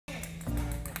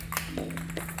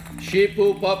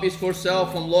Shihpoo puppies for sale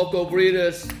from local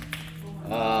breeders.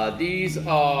 These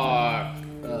are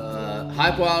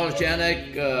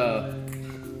hypoallergenic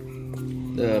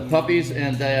puppies,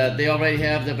 and they already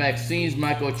have the vaccines,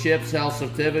 microchips, health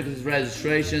certificates,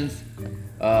 registrations.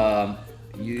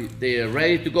 They are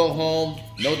ready to go home,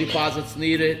 no deposits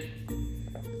needed.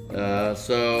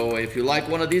 So if you like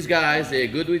one of these guys, they're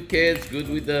good with kids, good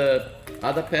with the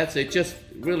other pets. They're just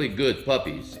really good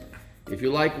puppies. If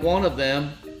you like one of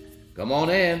them, come on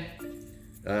in,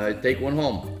 take one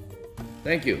home.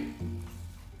 Thank you.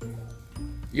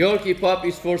 Yorkie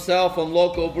puppies for sale from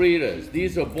local breeders.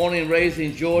 These are born and raised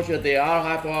in Georgia. They are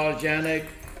hypoallergenic.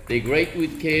 They're great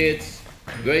with kids,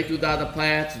 great with other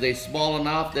pets. They're small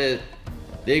enough that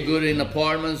they're good in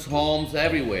apartments, homes,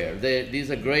 everywhere. These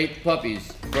are great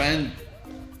puppies.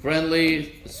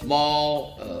 Friendly,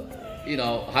 small,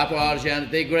 hypoallergenic.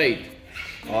 They're great.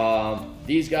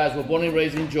 These guys were born and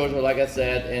raised in Georgia, like I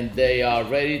said, and they are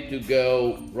ready to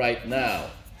go right now.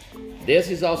 This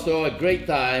is also a great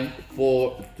time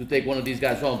to take one of these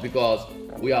guys home, because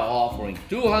we are offering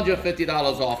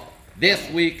 $250 off this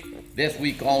week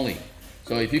only.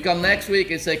 So if you come next week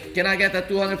and say, can I get that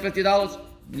 $250?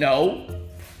 No,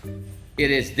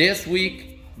 it is this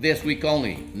week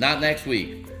only, not next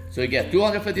week. So you get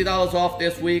 $250 off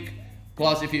this week,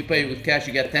 plus if you pay with cash,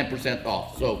 you get 10%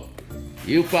 off. So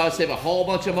you probably save a whole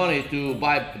bunch of money to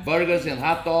buy burgers and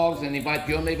hot dogs and invite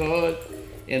your neighborhood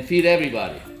and feed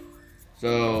everybody.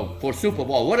 So for Super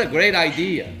Bowl, what a great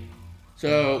idea.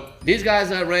 So these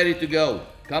guys are ready to go.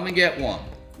 Come and get one.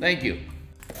 Thank you.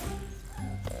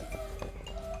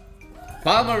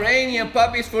 Pomeranian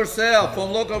puppies for sale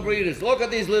from local breeders. Look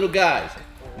at these little guys.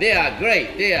 They are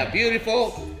great. They are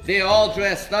beautiful. They're all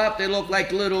dressed up. They look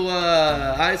like little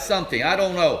something. I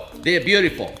don't know. They're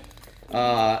beautiful.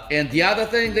 And the other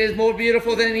thing that is more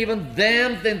beautiful than even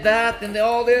them, than that, and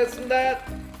all this and that,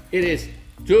 it is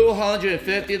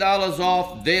 $250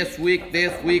 off this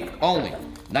week only.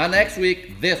 Not next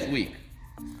week, this week.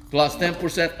 Plus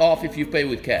 10% off if you pay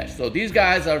with cash. So these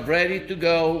guys are ready to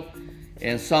go,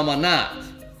 and some are not.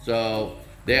 So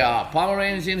there are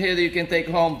Pomeranians in here that you can take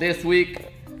home this week,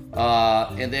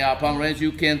 and there are Pomeranians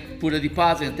you can put a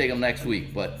deposit and take them next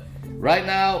week. But right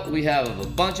now we have a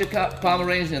bunch of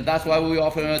Pomeranians, and that's why we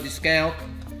offer a discount.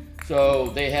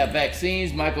 So they have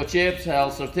vaccines, microchips,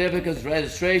 health certificates,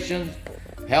 registrations,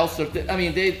 they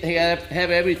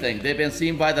have everything. They've been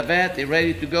seen by the vet. They're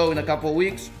ready to go in a couple of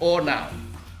weeks or now,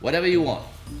 whatever you want.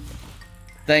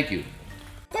 Thank you.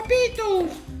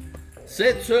 Papitos.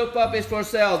 Shih Tzu puppies for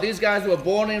sale. These guys were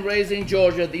born and raised in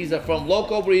Georgia. These are from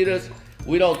local breeders.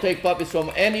 We don't take puppies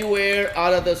from anywhere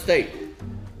out of the state.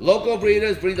 Local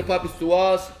breeders bring the puppies to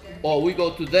us, or we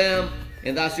go to them,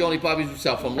 and that's the only puppies we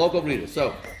sell from local breeders.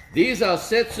 So these are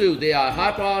Shih Tzu. They are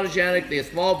hypoallergenic. They're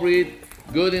small breed,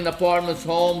 good in apartments,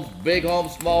 homes, big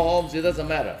homes, small homes. It doesn't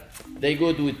matter. They're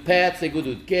good with pets. They're good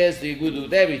with kids. They're good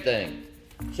with everything.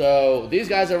 So these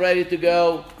guys are ready to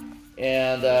go.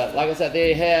 And like I said,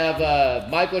 they have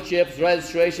microchips,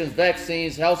 registrations,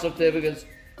 vaccines, health certificates,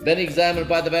 been examined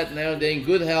by the veterinarian. They're in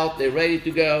good health. They're ready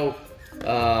to go.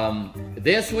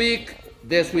 This week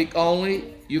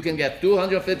only, you can get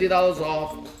 $250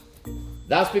 off.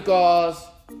 That's because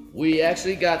we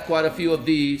actually got quite a few of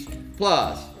these.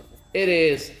 Plus, it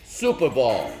is Super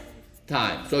Bowl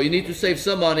time. So you need to save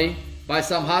some money, buy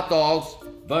some hot dogs,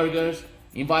 burgers,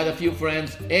 invite a few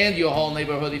friends and your whole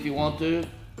neighborhood if you want to.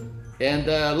 And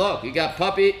look, you got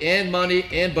puppy and money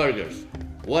and burgers.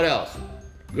 What else?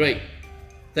 Great.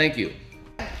 Thank you.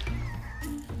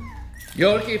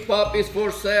 Yorkie puppies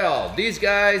for sale. These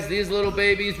guys, these little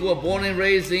babies were born and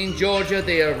raised in Georgia.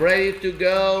 They are ready to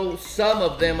go. Some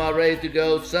of them are ready to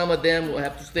go. Some of them will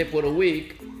have to stay for a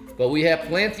week. But we have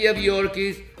plenty of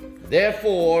Yorkies.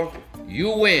 Therefore,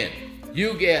 you win.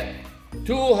 You get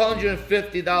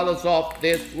 $250 off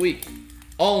this week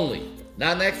only.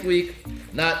 Not next week,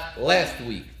 not last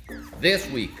week. This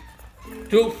week,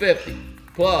 $250.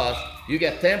 Plus, you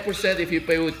get 10% if you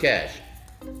pay with cash.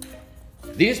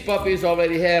 These puppies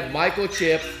already have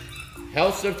microchips,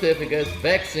 health certificates,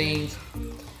 vaccines,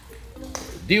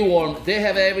 deworm. They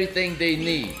have everything they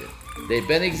need. They've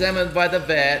been examined by the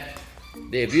vet.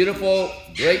 They're beautiful,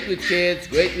 great with kids,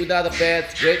 great with other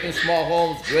pets, great in small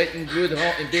homes, great in good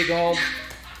in big homes.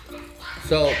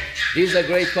 So these are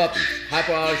great puppies,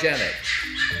 hypoallergenic.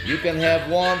 You can have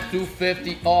one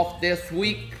 $250 off this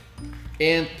week,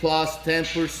 and plus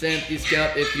 10%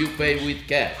 discount if you pay with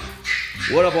cash.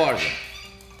 What a bargain.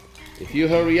 If you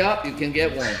hurry up, you can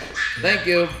get one. Thank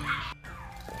you.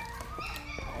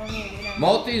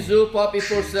 Multi-zoo puppy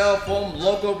for sale from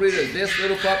local breeders. This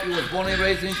little puppy was born and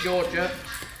raised in Georgia.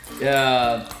 We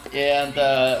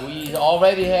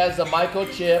already has a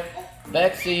microchip,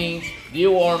 vaccines,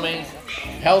 dewormings,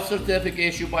 health certificate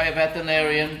issued by a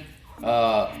veterinarian,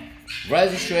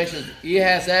 registrations. He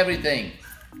has everything.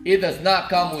 It does not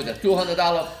come with a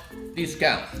 $200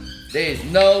 discount. There is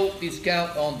no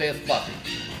discount on this puppy,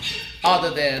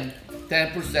 other than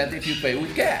 10% if you pay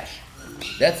with cash.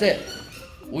 That's it.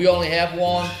 We only have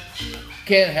one.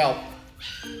 Can't help.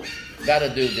 Gotta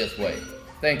do it this way.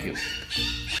 Thank you.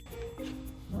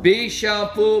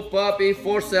 Bichon Poo puppy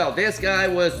for sale. This guy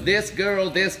was this girl,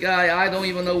 this guy, I don't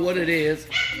even know what it is,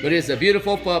 but it's a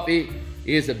beautiful puppy.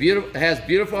 It's a beautiful, has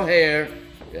beautiful hair,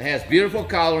 it has beautiful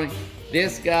coloring.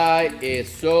 This guy is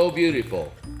so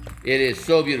beautiful. It is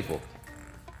so beautiful.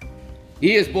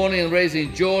 He is born and raised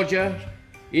in Georgia.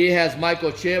 He has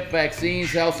microchip,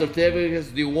 vaccines, health certificates,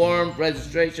 deworm,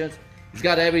 registrations. He's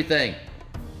got everything.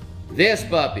 This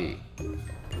puppy,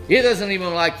 he doesn't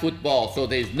even like football, so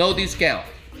there's no discount.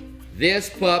 This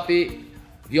puppy,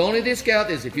 the only discount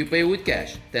is if you pay with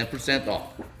cash, 10%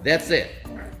 off. That's it.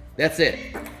 That's it.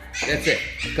 That's it.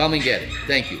 Come and get it.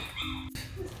 Thank you.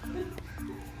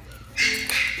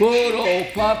 Poodle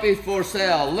puppies for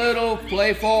sale. Little,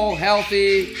 playful,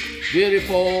 healthy,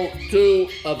 beautiful, 2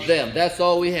 of them. That's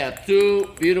all we have.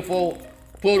 2 beautiful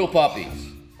poodle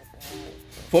puppies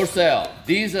for sale.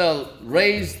 These are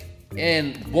raised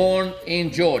and born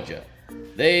in Georgia.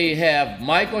 They have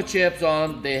microchips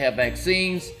on, they have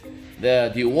vaccines,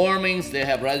 the dewormings, they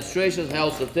have registrations,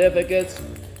 health certificates.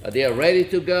 They are ready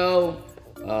to go.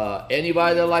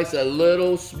 Anybody that likes a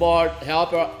little smart,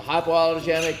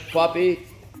 hypoallergenic puppy,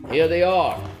 here they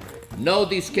are. No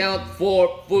discount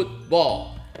for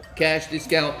football. Cash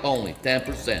discount only,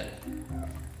 10%.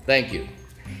 Thank you.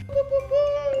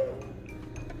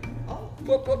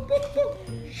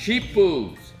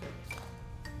 Shihpoos.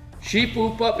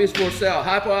 Shihpoo puppies for sale,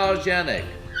 hypoallergenic.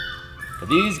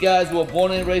 These guys were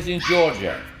born and raised in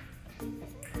Georgia.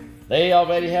 They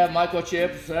already have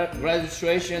microchips,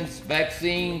 registrations,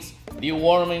 vaccines,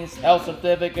 dewormings, health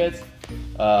certificates.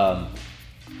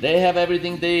 They have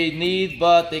everything they need,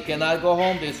 but they cannot go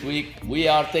home this week. We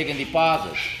are taking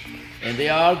deposits, and they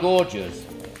are gorgeous.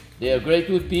 They are great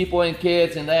with people and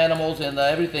kids and animals and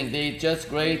everything. They're just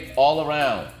great all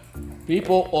around.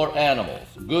 People or animals.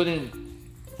 Good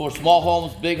for small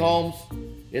homes, big homes.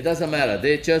 It doesn't matter.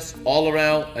 They're just all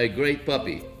around a great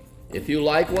puppy. If you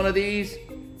like one of these,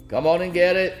 come on and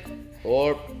get it.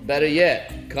 Or better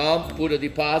yet, come put a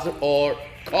deposit or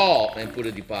call and put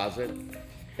a deposit.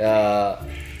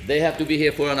 They have to be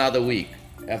here for another week.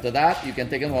 After that, you can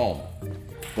take them home.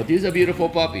 But these are beautiful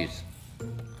puppies.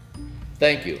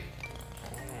 Thank you.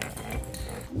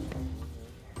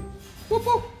 Whoop,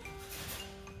 whoop.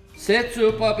 Shih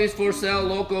Tzu puppies for sale,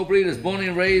 local breeders, born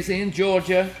and raised in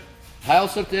Georgia.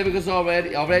 Health certificates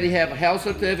already have health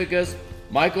certificates,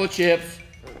 microchips,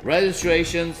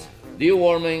 registrations,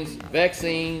 dewormings,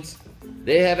 vaccines.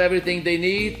 They have everything they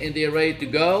need and they're ready to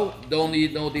go. Don't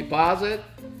need no deposit.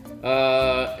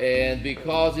 And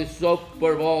because it's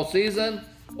Super Bowl season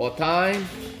or time,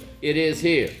 it is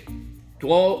here.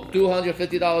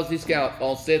 $250 discount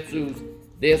on Shih Tzus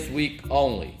this week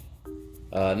only.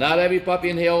 Not every puppy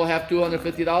in here will have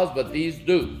 $250, but these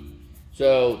do.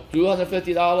 So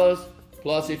 $250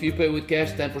 plus if you pay with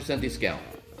cash, 10% discount.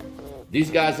 These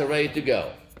guys are ready to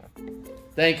go.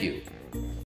 Thank you.